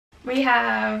we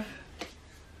have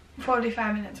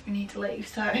 45 minutes we need to leave,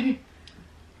 so.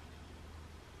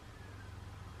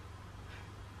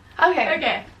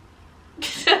 Okay.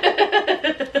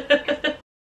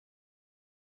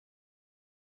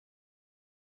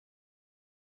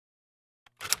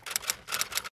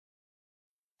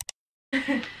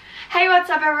 Hey, what's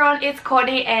up everyone, it's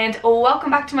Courtney and welcome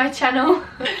back to my channel.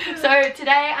 So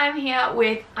today I'm here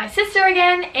with my sister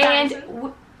again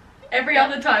and every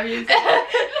other time you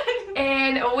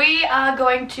and we are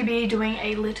going to be doing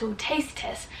a little taste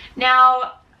test.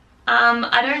 Now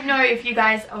I don't know if you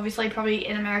guys, obviously probably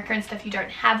in America and stuff you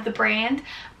don't have the brand,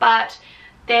 but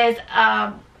there's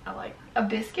like a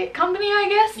biscuit company,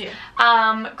 I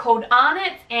guess, called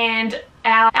Arnott, and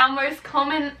our most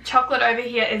common chocolate over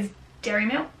here is dairy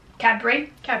milk.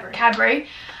 Cadbury. Dairy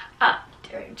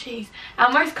cheese.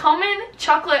 Our most common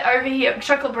chocolate over here,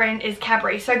 chocolate brand, is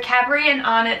Cadbury. So Cadbury and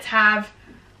Arnott have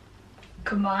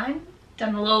combined,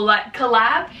 done a little like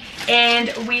collab,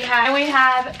 and we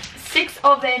have 6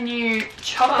 of their new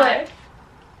chocolate.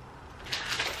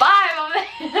 5 of their,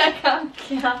 I can't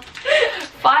count.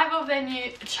 5 of their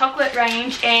new chocolate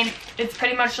range, and it's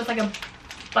pretty much just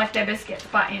like their biscuits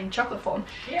but in chocolate form.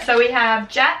 Yeah. So we have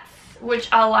Jats,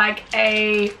 which are like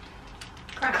a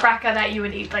cracker that you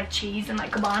would eat like cheese and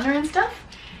like cabana and stuff.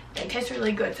 They taste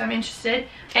really good, so I'm interested.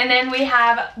 And then we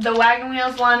have the Wagon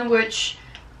Wheels one, which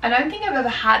I don't think I've ever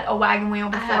had a wagon wheel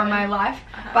before in my life,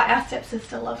 but our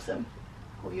stepsister loves them.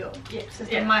 Or your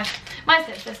sister, my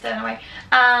stepsister anyway.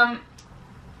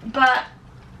 But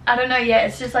I don't know yet.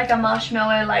 It's just like a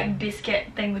marshmallow like biscuit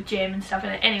thing with jam and stuff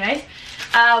in it. Anyways,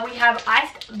 we have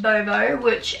iced Vovo,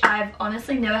 which I've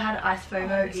honestly never had iced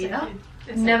Vovo either.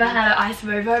 Never had an iced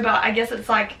Vovo, but I guess it's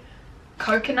like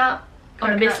coconut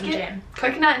on a biscuit.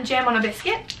 Coconut and jam on a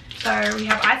biscuit. So we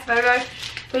have iced Vovo.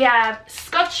 We have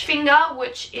Scotch Finger,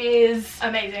 which is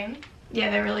amazing. Yeah,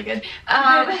 they're really good.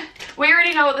 We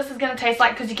already know what this is going to taste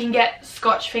like because you can get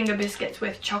Scotch Finger biscuits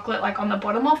with chocolate like on the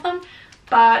bottom of them.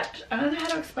 But I don't know how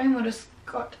to explain what a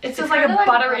Scotch. It's just like a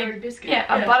buttery biscuit.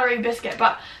 Yeah, a buttery biscuit.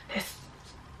 But this.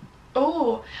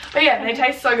 Oh, but yeah, they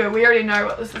taste so good. We already know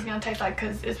what this is going to taste like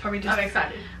because it's probably just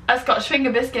a Scotch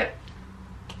Finger biscuit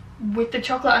with the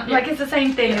chocolate. Yeah. Like it's the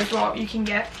same thing as what you can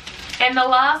get. And the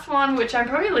last one, which I'm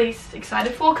probably least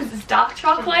excited for because it's dark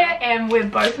chocolate, and we're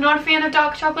both not a fan of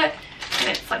dark chocolate, and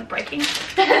it's like breaking.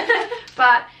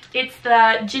 But it's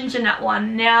the ginger nut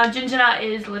one. Now, ginger nut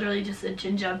is literally just a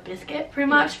ginger biscuit, pretty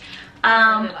much.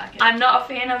 I really like it. I'm not a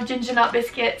fan of ginger nut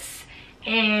biscuits,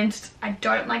 and I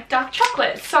don't like dark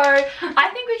chocolate. So I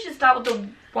think we should start with the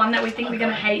one that we think we're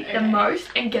going to hate the most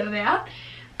and get it out.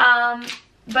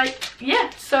 But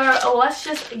yeah, so let's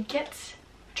just get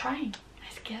trying, I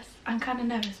guess. I'm kind of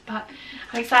nervous, but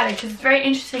I'm excited because it's very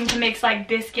interesting to mix like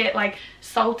biscuit, like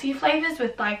salty flavors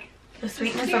with like the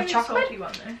sweetness of chocolate. Salty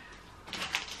one, though.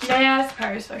 Yeah, I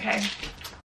suppose. Okay.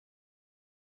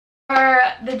 So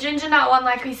the ginger nut one,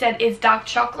 like we said, is dark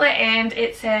chocolate, and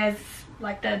it says,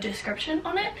 like the description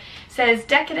on it says,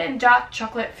 decadent dark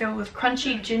chocolate filled with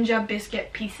crunchy ginger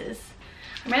biscuit pieces.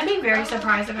 I'm gonna be very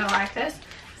surprised if I like this.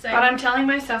 Same. But I'm telling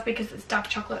myself because it's dark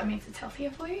chocolate, that means it's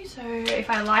healthier for you. So if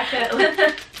I like it,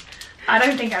 I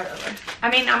don't think I will.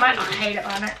 I mean, I might not hate it,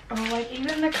 but oh, like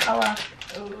even the color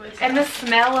and the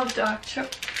smell of dark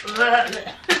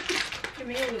chocolate. Give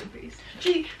me a little piece.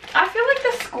 Gee, I feel like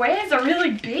the squares are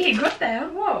really big. What the hell?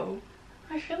 Whoa.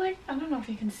 I feel like, I don't know if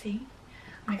you can see.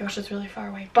 Oh my gosh, it's really far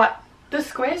away. But the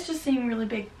squares just seem really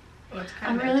big. Well,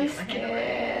 I'm really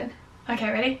scared.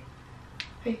 Okay, ready?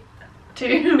 3,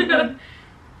 2, 1.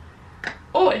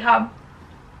 Oh, it's hard.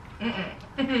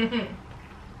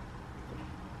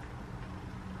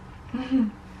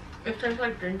 It tastes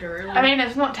like ginger, really. I mean,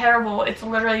 it's not terrible. It's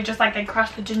literally just like they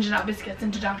crushed the ginger nut biscuits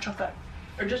into dark chocolate.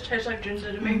 It just tastes like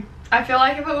ginger to me. I feel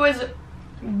like if it was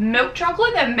milk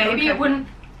chocolate, then maybe it wouldn't.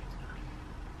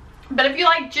 But if you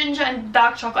like ginger and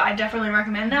dark chocolate, I definitely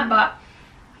recommend that, but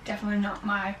definitely not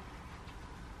my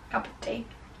cup of tea.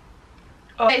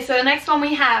 Okay, so the next one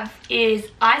we have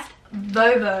is iced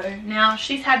Vovo. Now,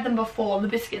 she's had them before, the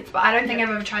biscuits, but I don't think I've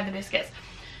ever tried the biscuits.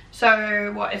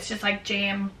 So, what, it's just like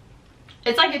jam.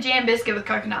 It's like a jam biscuit with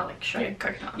coconut, like shredded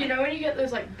coconut. You know when you get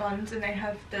those like buns and they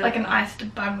have the... Like an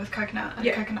iced bun with coconut.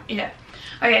 Coconut,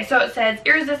 Okay, so it says,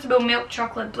 irresistible milk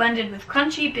chocolate blended with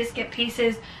crunchy biscuit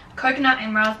pieces, coconut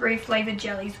and raspberry flavored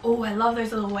jellies. Oh, I love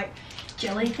those little like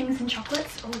jelly things in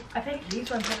chocolates. Oh, I think these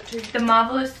ones have it too. The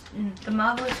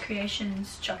Marvelous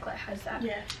Creations chocolate has that.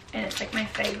 Yeah. And it's like my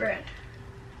favorite.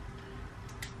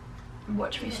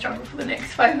 Watch me struggle for the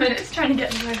next 5 minutes trying to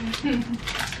get them open.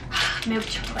 Milk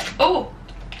chocolate. Oh!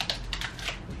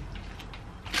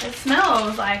 It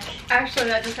smells like... Actually,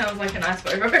 that just sounds like an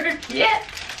iceberg. Yeah.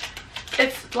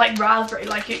 It's like raspberry.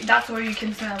 Like that's where you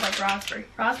can smell like raspberry.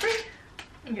 Raspberry?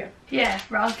 Yeah. Yeah,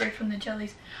 raspberry from the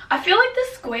jellies. I feel like the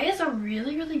squares are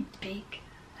really, really big.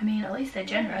 I mean, at least they're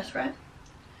generous, right?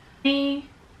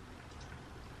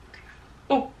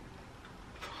 Oh.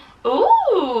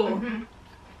 Ooh.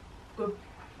 Good.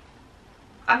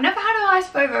 I've never had an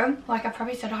iceberg, like I've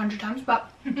probably said 100 times,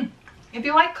 but if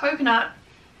you like coconut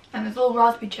and there's little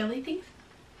raspberry jelly things.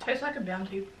 Tastes like a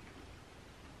Bounty.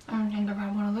 I don't think I've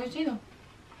had one of those either.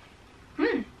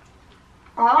 I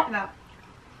like that.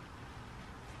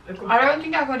 I don't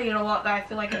think I could eat a lot though. I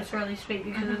feel like it's really sweet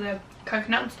because of the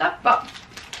coconut and stuff, but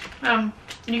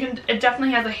it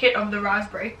definitely has a hit of the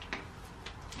raspberry,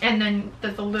 and then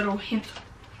there's a little hint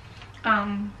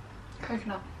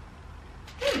coconut.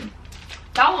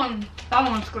 That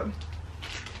one's good.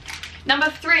 Number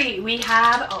 3, we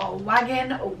have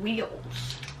wagon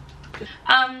wheels.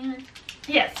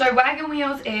 Yeah, so wagon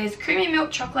wheels is creamy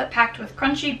milk chocolate packed with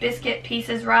crunchy biscuit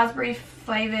pieces, raspberry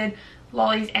flavored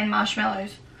lollies and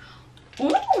marshmallows. Ooh,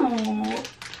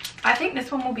 I think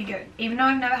this one will be good. Even though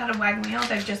I've never had a wagon wheel,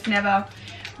 they've just never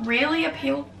really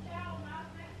appealed.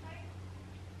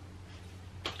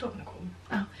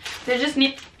 Oh, they just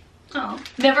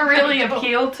never really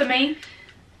appealed to me.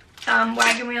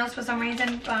 Wagon wheels for some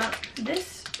reason, but the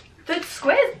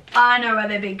squares, I know why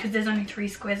they're big because there's only 3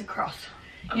 squares across.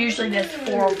 Usually there's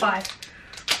 4 or 5.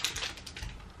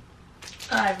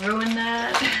 I ruined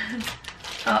that.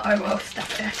 Oh well,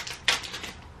 stuff there.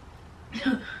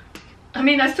 I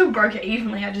mean, I still broke it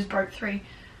evenly. I just broke 3.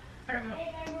 I don't know.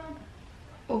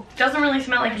 Oh, doesn't really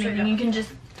smell like anything. You can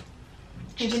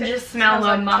just smell the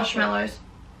like marshmallows.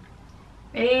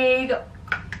 There you go.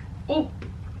 Oh.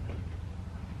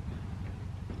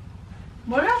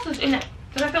 What else is in it?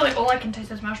 Because I feel like all I can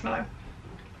taste is marshmallow.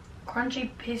 Crunchy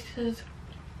pieces.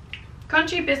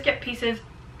 Crunchy biscuit pieces.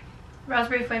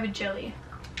 Raspberry flavored jelly.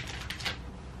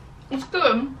 It's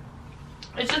good.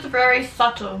 It's just very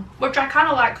subtle, which I kind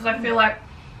of like because I feel like,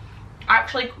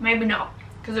 actually maybe not,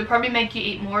 because it'd probably make you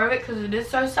eat more of it because it is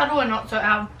so subtle and not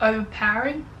so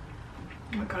overpowering.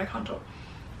 Oh my god, I can't talk.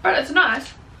 But it's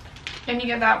nice, and you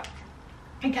get that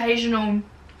occasional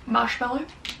marshmallow.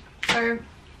 So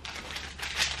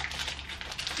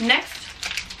next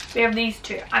we have these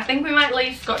 2. I think we might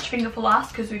leave Scotch finger for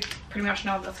last because we pretty much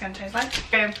know what that's going to taste like.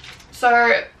 Okay,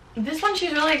 so this one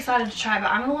she's really excited to try,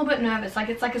 but I'm a little bit nervous. Like,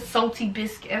 it's like a salty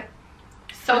biscuit.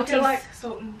 Salty, I feel like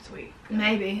salt and sweet.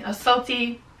 Maybe. A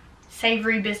salty,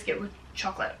 savory biscuit with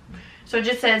chocolate. So it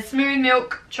just says smooth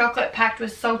milk chocolate packed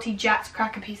with salty Jats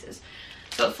cracker pieces.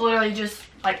 So it's literally just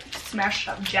like smashed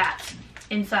up Jats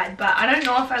inside. But I don't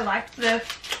know if I like the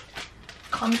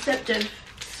concept of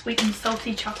sweet and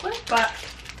salty chocolate, but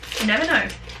you never know.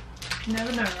 You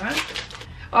never know, right?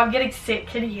 Oh, I'm getting sick.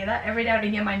 Can you hear that? Every now and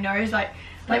again my nose like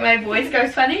my voice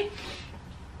goes funny.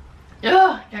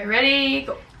 Ugh, okay, ready,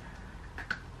 go.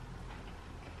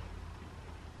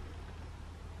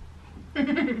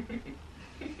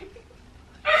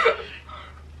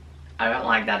 I don't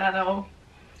like that at all.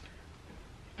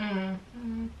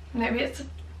 Maybe it's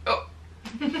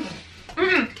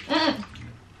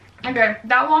Okay,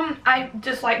 that one I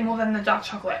dislike more than the dark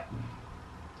chocolate.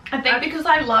 I think because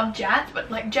I love Jats, but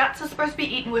like Jats are supposed to be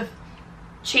eaten with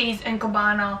cheese and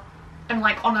cabana and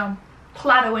like on a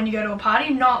platter when you go to a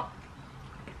party, not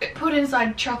put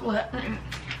inside chocolate.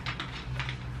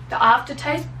 The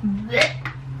aftertaste, bleh.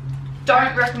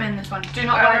 Don't recommend this one. Do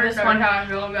not buy this one. How I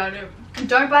feel about it.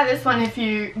 Don't buy this one if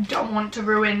you don't want to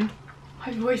ruin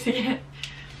my voice again.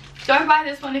 Don't buy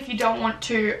this one if you don't want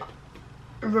to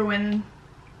ruin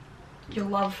your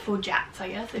love for Jats, I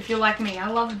guess. If you're like me, I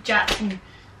love Jats and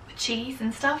cheese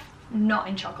and stuff, not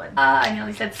in chocolate. I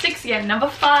nearly said 6 again. Number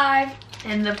 5,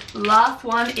 and the last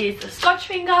one is the Scotch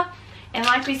finger. And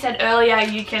like we said earlier,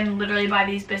 you can literally buy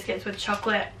these biscuits with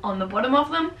chocolate on the bottom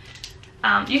of them.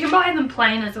 You can buy them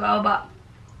plain as well, but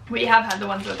we have had the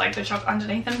ones with like the chocolate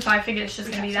underneath them, so I figured it's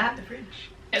just gonna be that.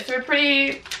 Yeah, so we're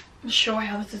pretty sure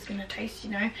how this is gonna taste,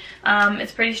 you know.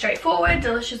 It's pretty straightforward.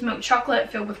 Delicious milk chocolate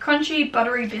filled with crunchy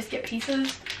buttery biscuit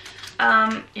pieces.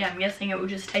 Yeah, I'm guessing it will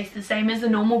just taste the same as a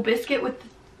normal biscuit with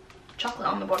chocolate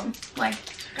on the bottom. Like,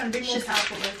 it's gonna be more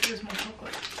powerful if there's more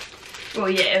chocolate. Well,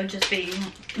 yeah, it would just be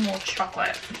more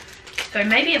chocolate. So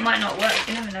maybe it might not work.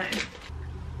 You never know.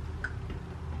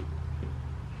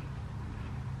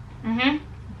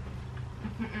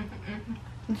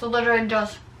 It's literally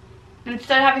just,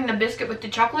 instead of having the biscuit with the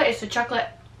chocolate, it's the chocolate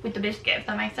with the biscuit, if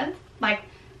that makes sense. Like,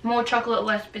 more chocolate,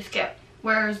 less biscuit.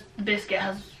 Whereas the biscuit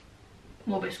has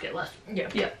more biscuit, less. Yeah.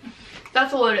 Yeah.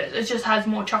 That's all it is. It just has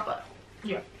more chocolate.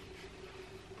 Yeah.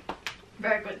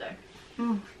 Very good though.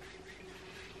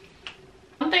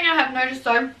 One thing I have noticed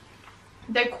though,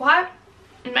 they're quite,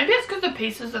 maybe it's because the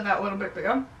pieces are that little bit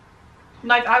bigger.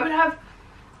 Like I would have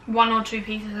 1 or 2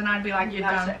 pieces and I'd be like, You're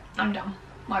that's done. it, I'm done.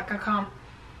 Like I can't.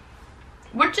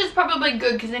 Which is probably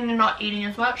good because then you're not eating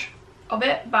as much of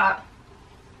it, but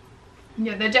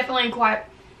yeah, they're definitely quite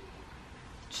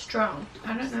strong.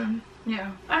 I don't know.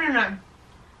 Yeah, I don't know.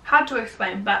 Hard to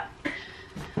explain, but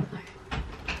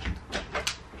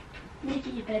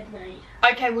Making your bed mate.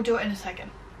 okay, we'll do it in a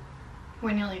second.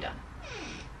 We're nearly done.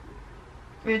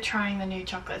 We're trying the new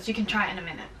chocolates. You can try it in a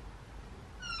minute.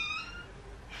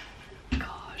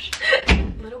 Gosh.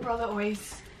 Little brother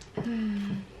always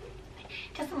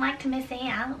doesn't like to miss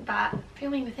out, but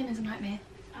filming with him is a nightmare.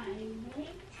 I'm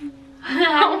waiting.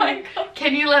 Oh my god.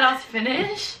 Can you let us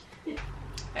finish?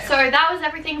 So that was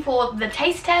everything for the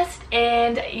taste test,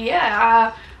 and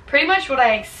yeah, pretty much what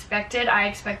I expected. I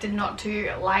expected not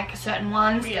to like certain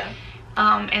ones. Yeah.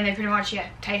 And they pretty much, yeah,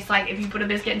 taste like if you put a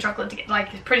biscuit and chocolate together,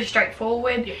 like it's pretty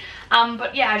straightforward. Yeah.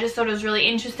 But yeah, I just thought it was really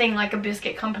interesting, like a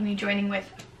biscuit company joining with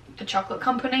the chocolate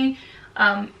company.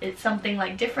 It's something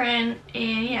like different,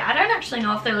 and yeah, I don't actually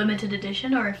know if they're limited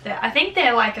edition or if they're, I think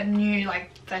they're like a new,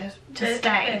 like they're to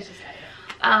stay.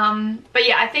 But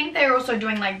yeah, I think they're also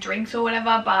doing like drinks or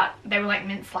whatever, but they were like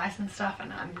mint slice and stuff,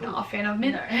 and I'm not a fan of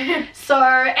mint. No. So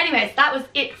anyways, that was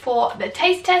it for the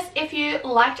taste test. If you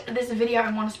liked this video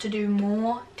and want us to do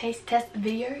more taste test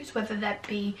videos, whether that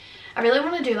be, I really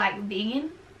want to do like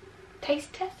vegan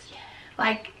taste tests. Yeah.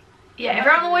 Like, yeah,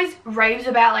 everyone always raves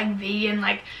about like vegan,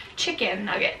 like chicken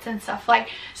nuggets and stuff. Like,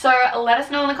 so let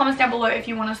us know in the comments down below if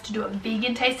you want us to do a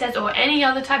vegan taste test or any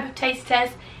other type of taste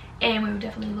test, and we will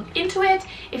definitely look into it.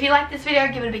 If you like this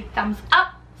video, give it a big thumbs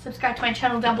up. Subscribe to my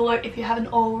channel down below if you haven't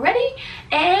already,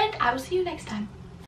 and I will see you next time.